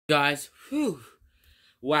Guys, whew,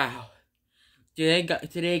 wow.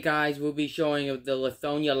 Today, guys, we'll be showing the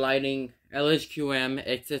Lithonia Lighting LHQM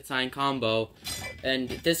exit sign combo. And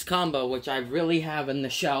this combo, which I really have on the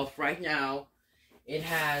shelf right now, it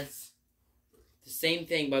has the same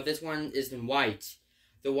thing, but this one is in white.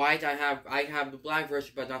 The white I have the black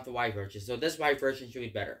version, but not the white version. So this white version should be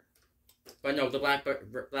better. But no, the black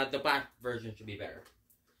version should be better.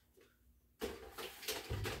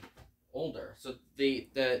 Older. So the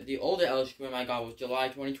older LHQM I got was July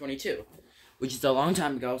 2022, which is a long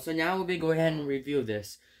time ago. So now we'll go ahead and review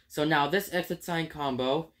this. So now this exit sign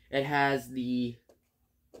combo, it has the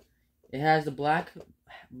black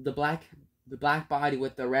body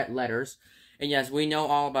with the red letters. And yes, we know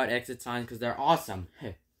all about exit signs because they're awesome.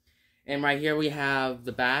 And right here we have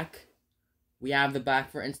the back. We have the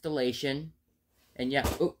back for installation. And yeah,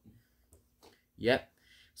 yep.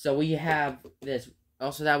 So we have this.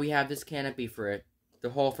 Also, that we have this canopy for it, the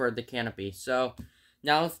hole for the canopy. So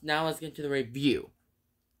now let's get into the review.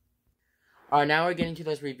 Alright, now we're getting to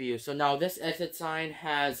this review. So now this exit sign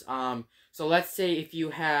has So let's say if you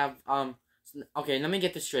have okay, let me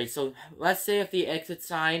get this straight. So let's say if the exit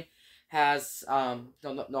sign has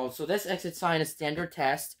no. So this exit sign is standard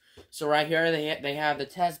test. So right here they have the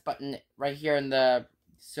test button right here in the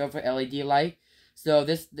silver LED light. So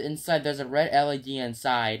inside there's a red LED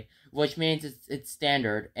inside, which means it's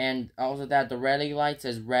standard, and also that the red light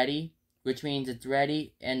says ready, which means it's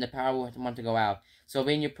ready and the power will want to go out. So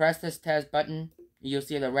when you press this test button, you'll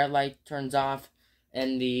see the red light turns off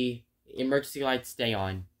and the emergency lights stay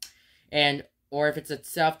on. Or if it's a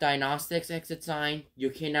self-diagnostics exit sign,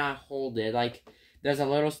 you cannot hold it. Like, there's a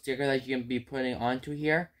little sticker that you can be putting onto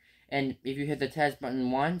here, and if you hit the test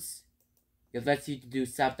button once, it lets you do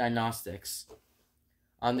self-diagnostics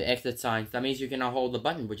on the exit signs. That means you cannot hold the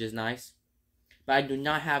button, which is nice. But I do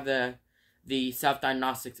not have the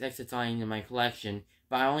self-diagnostics exit sign in my collection.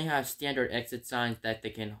 But I only have standard exit signs that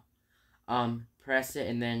they can press it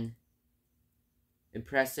and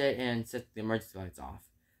set the emergency lights off.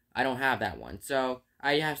 I don't have that one. So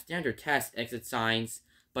I have standard test exit signs,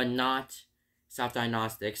 but not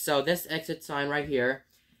self-diagnostics. So this exit sign right here.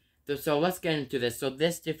 So let's get into this. So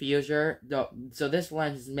this diffuser, so this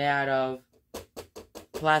lens is made out of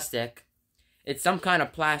plastic. It's some kind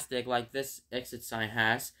of plastic like this exit sign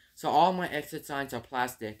has. So all my exit signs are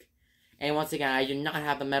plastic. And once again, I do not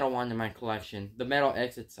have the metal one in my collection. The metal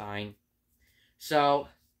exit sign. So,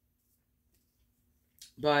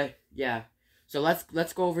 but yeah. So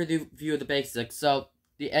let's go over the view of the basics. So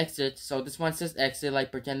the exit. So this one says exit.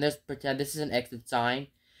 Like pretend this is an exit sign.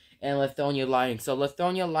 And Lithonia Lighting. So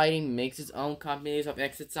Lithonia Lighting makes its own companies of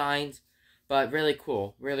exit signs. But really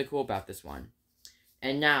cool about this one.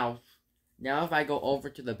 And now if I go over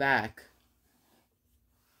to the back,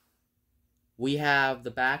 we have the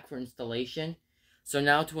back for installation. So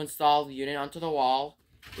now to install the unit onto the wall,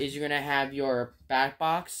 is you're going to have your back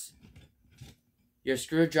box, your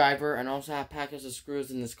screwdriver, and also have packets of screws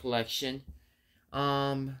in this collection.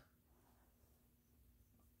 Let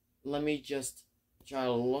me just try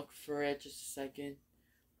to look for it just a second.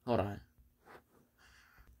 Hold on.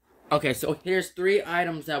 Okay, so here's 3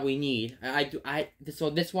 items that we need. So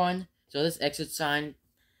this exit sign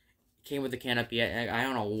came with the canopy. I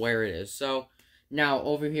don't know where it is. So now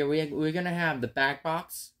over here we're gonna have the back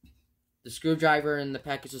box, the screwdriver, and the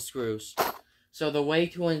package of screws. So the way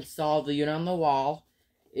to install the unit on the wall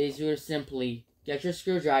is you're simply get your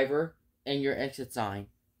screwdriver and your exit sign.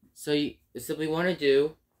 So you simply want to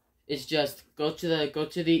do is just go to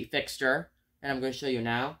the fixture, and I'm going to show you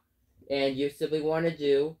now. And you simply want to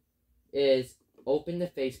do is open the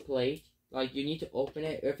faceplate. Like, you need to open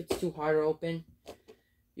it. If it's too hard to open,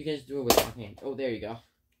 you can just do it with one hand. Oh, there you go.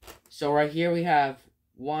 So right here we have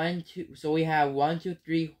 1, 2. So we have 1, 2,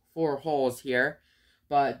 3, 4 holes here,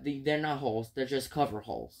 but they're not holes. They're just cover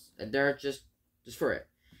holes. They're just for it.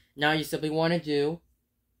 Now you simply want to do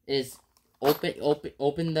is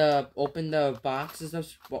open the boxes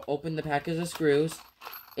of open the package of screws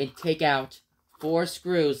and take out 4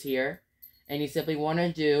 screws here, and you simply want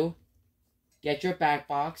to do get your back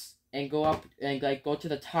box and go up and go to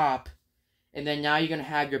the top, and then now you're gonna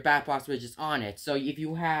have your back box which is on it. So if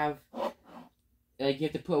you have you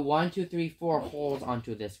have to put 1, 2, 3, 4 holes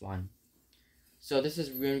onto this one. So this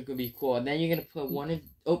is really gonna be cool. And then you're gonna put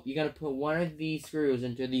one of these screws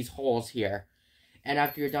into these holes here. And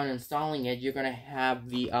after you're done installing it, you're gonna have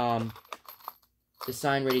the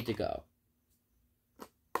sign ready to go.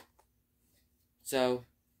 So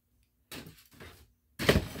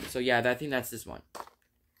yeah, I think that's this one.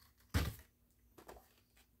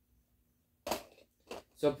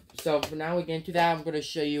 So for now we get into that, I'm gonna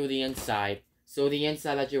show you the inside. So the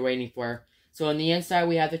inside that you're waiting for. So on the inside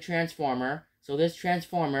we have the transformer. So this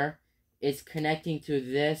transformer is connecting to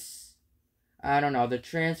this, I don't know, the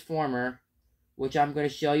transformer, which I'm going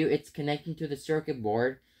to show you. It's connecting to the circuit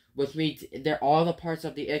board, which means they're all the parts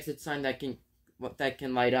of the exit sign that can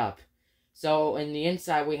light up. So in the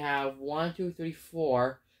inside we have 1, 2, 3,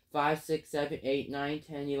 4, 5, 6, 7, 8, 9,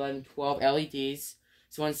 10, 11, 12 LEDs.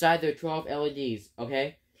 So inside there are 12 LEDs,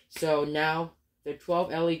 okay? So now there are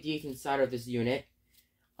 12 LEDs inside of this unit.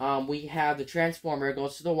 We have the transformer, it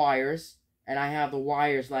goes to the wires, and I have the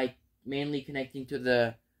wires like mainly connecting to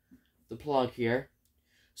the plug here.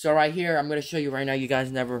 So right here, I'm going to show you right now, you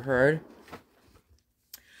guys never heard.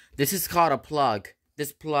 This is called a plug.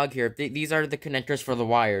 This plug here, these are the connectors for the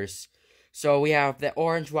wires. So we have the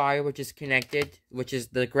orange wire, which is connected, which is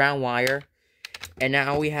the ground wire. And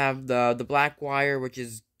now we have the black wire, which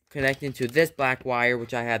is connecting to this black wire,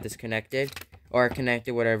 which I have disconnected, or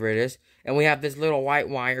connected, whatever it is. And we have this little white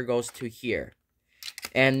wire goes to here.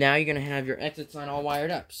 And now you're going to have your exit sign all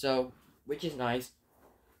wired up, so, which is nice.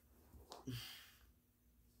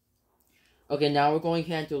 Okay, now we're going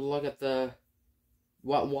ahead to look at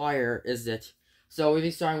what wire is it. So we'll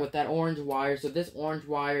be starting with that orange wire. So this orange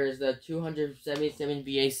wire is the 277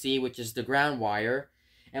 VAC, which is the ground wire.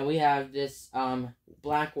 And we have this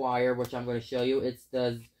black wire, which I'm going to show you. It's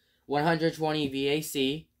the 120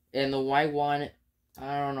 VAC. And the white one,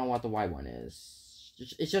 I don't know what the white one is.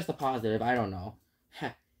 It's just a positive, I don't know.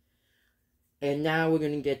 And now we're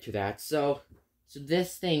going to get to that. So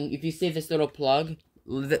this thing, if you see this little plug,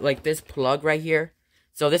 like this plug right here.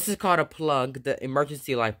 So this is called a plug, the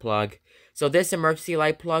emergency light plug. So this emergency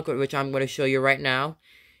light plug, which I'm going to show you right now,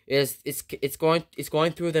 is it's going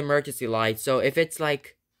through the emergency light. So if it's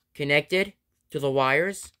like connected to the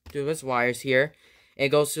wires, to this wires here, it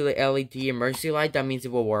goes to the LED emergency light, that means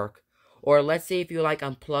it will work. Or let's say if you like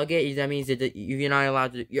unplug it, that means that you're not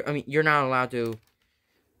allowed to. You're not allowed to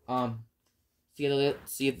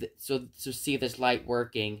see this light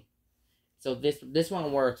working. So this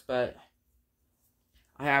one works, but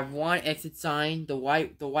I have one exit sign. The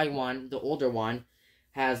white one, the older one,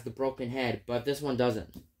 has the broken head, but this one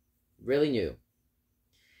doesn't. Really new.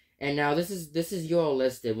 And now this is your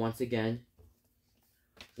listed once again.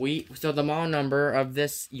 So the model number of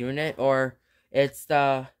this unit, or it's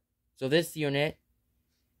this unit.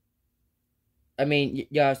 So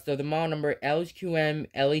the model number LHQM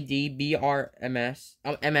LED BRMS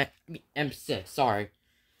M6. Sorry,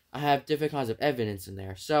 I have different kinds of evidence in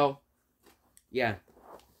there. So, yeah.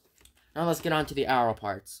 Now let's get on to the arrow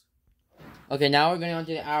parts. Okay, now we're going on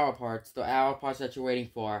to the arrow parts. The arrow parts that you're waiting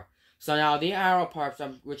for. So now the arrow parts,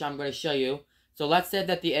 which I'm going to show you. So let's say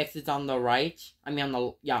that the exit's on the right. on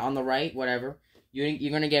the right, whatever. You're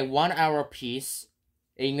going to get one arrow piece.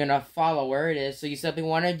 And you're going to follow where it is. So you simply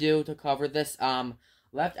want to do, to cover this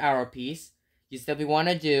left arrow piece, you simply want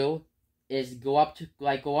to do is go up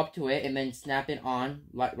to it and then snap it on,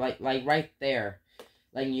 like right there.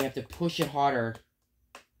 Like you have to push it harder.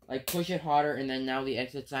 Like push it harder, and then now the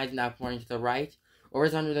exit side is now pointing to the right. Or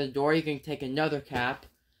it's under the door, you can take another cap,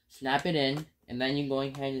 snap it in, and then you go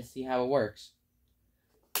ahead and see how it works.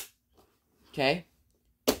 Okay?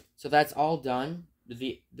 So that's all done,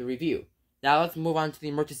 the review. Now let's move on to the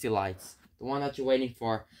emergency lights, the one that you're waiting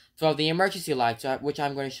for. So the emergency lights, which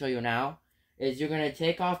I'm going to show you now, is you're going to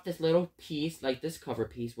take off this little piece, like this cover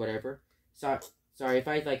piece, whatever. Sorry, if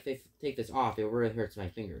I take this off, it really hurts my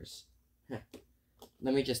fingers.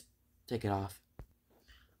 Let me just take it off.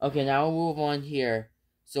 Okay, now we'll move on here.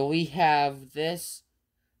 So we have this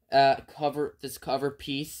cover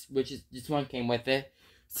piece, which is this one came with it.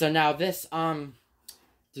 So now this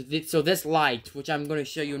this light, which I'm going to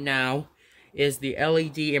show you now, is the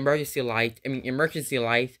LED emergency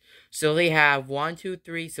light. So they have 1, 2,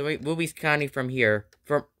 3. So we'll be counting from here,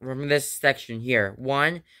 from this section here.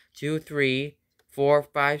 1, 2, 3, 4,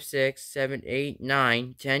 5, 6, 7, 8,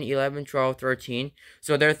 9, 10, 11, 12, 13.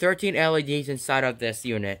 So there are 13 LEDs inside of this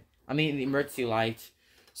unit. The emergency light.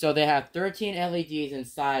 So they have 13 LEDs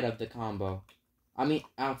inside of the combo.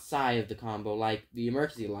 Outside of the combo, like the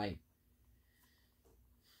emergency light.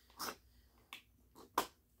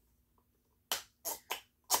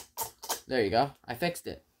 There you go. I fixed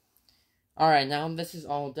it. Alright, now this is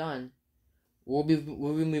all done. We'll be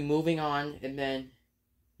moving on, and then,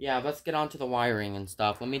 yeah, let's get on to the wiring and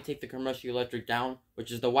stuff. Let me take the commercial electric down,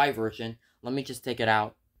 which is the white version. Let me just take it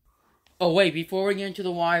out. Oh, wait, before we get into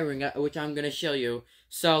the wiring, which I'm going to show you.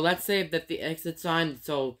 So, let's say that the exit sign,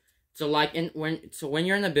 when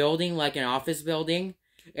you're in a building, like an office building,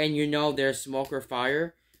 and you know there's smoke or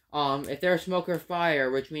fire, if there's smoke or fire,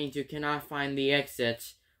 which means you cannot find the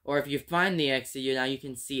exit, or if you find the exit, now you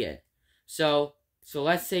can see it. So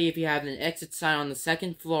let's say if you have an exit sign on the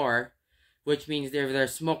second floor, which means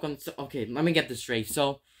there's smoke on. Okay, let me get this straight.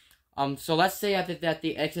 So let's say that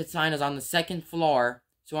the exit sign is on the second floor.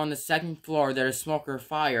 So on the second floor there's smoke or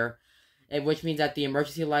fire, and which means that the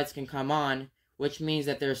emergency lights can come on, which means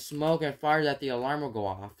that there's smoke and fire that the alarm will go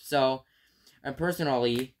off. So, and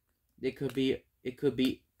personally, it could be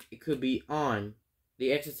on.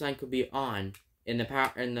 The exit sign could be on in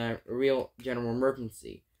the real general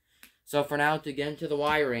emergency. So for now, to get into the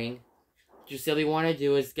wiring, what you simply want to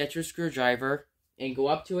do is get your screwdriver and go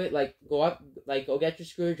up to it, go get your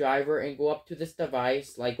screwdriver and go up to this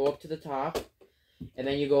device, go up to the top, and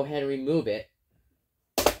then you go ahead and remove it.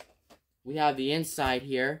 We have the inside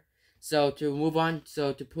here. So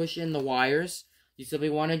to push in the wires, you simply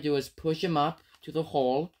want to do is push them up to the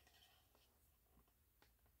hole.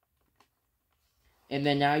 And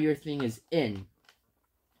then now your thing is in.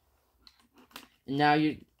 And now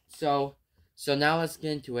so now let's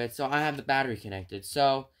get into it. So I have the battery connected.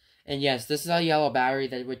 And yes, this is a yellow battery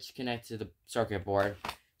which connects to the circuit board.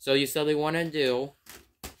 So you simply want to do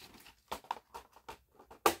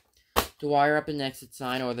to wire up an exit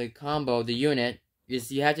sign or the combo, the unit,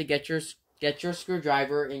 is you have to get your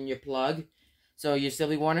screwdriver in your plug. So you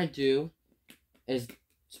simply want to do is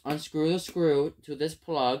unscrew the screw to this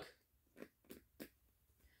plug.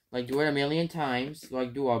 Do it a million times.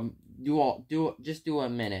 Just do a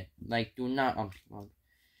minute. Do not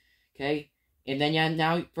okay? And then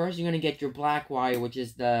now first you're gonna get your black wire, which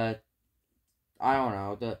is just the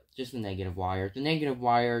negative wire. The negative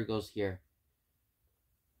wire goes here.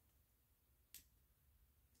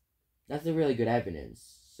 That's a really good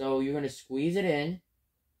evidence. So you're gonna squeeze it in.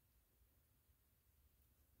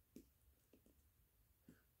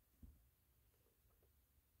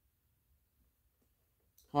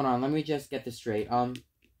 Hold on, let me just get this straight.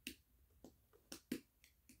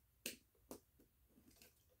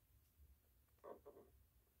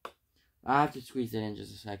 I have to squeeze it in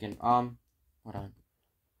just a second. Hold on.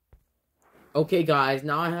 Okay, guys,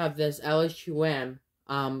 now I have this LHQM,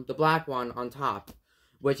 the black one on top,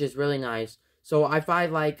 which is really nice. So if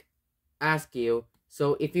I ask you,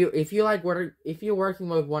 so if you're working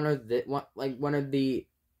with one of this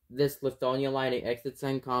Lithonia lighting exit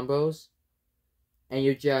sign combos, and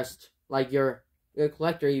you just you're a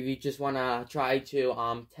collector, if you just wanna try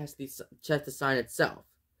to test the sign itself,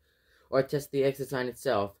 or test the exit sign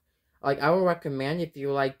itself, I would recommend if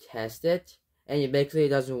you test it and it basically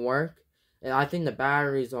doesn't work, and I think the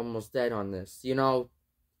battery is almost dead on this. This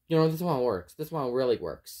one works. This one really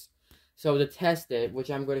works. So to test it, which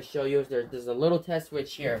I'm going to show you, is there's a little test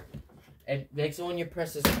switch here, and basically when you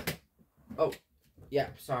press this, oh, yeah,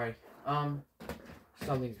 sorry,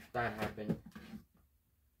 something bad happened.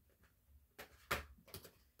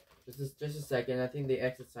 Just a second. I think the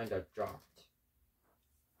exit sign got dropped.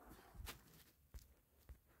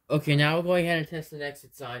 Okay, now we'll go ahead and test the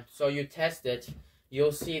exit sign. So you test it,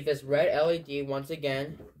 you'll see this red LED once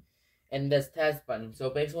again, and this test button. So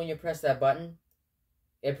basically when you press that button,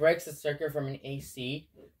 it breaks the circuit from an AC.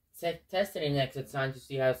 Testing an exit sign to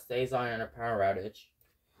see how it stays on a power outage.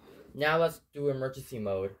 Now let's do emergency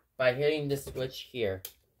mode by hitting this switch here.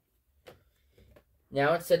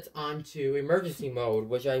 Now it sets on to emergency mode,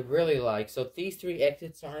 which I really like. So these three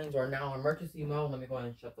exit signs are now emergency mode. Let me go ahead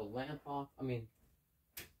and shut the lamp off.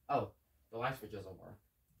 Oh, the light switch doesn't work.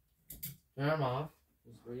 Turn them off.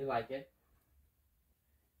 Just really like it.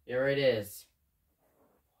 Here it is.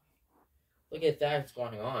 Look at that, what's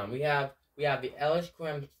going on. We have the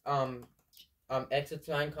LHQM exit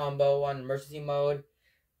sign combo on emergency mode,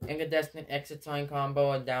 incandescent exit sign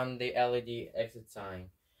combo, and down the LED exit sign.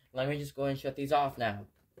 Let me just go ahead and shut these off now.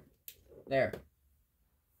 There.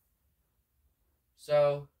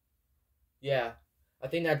 So, yeah, I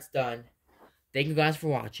think that's done. Thank you guys for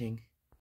watching.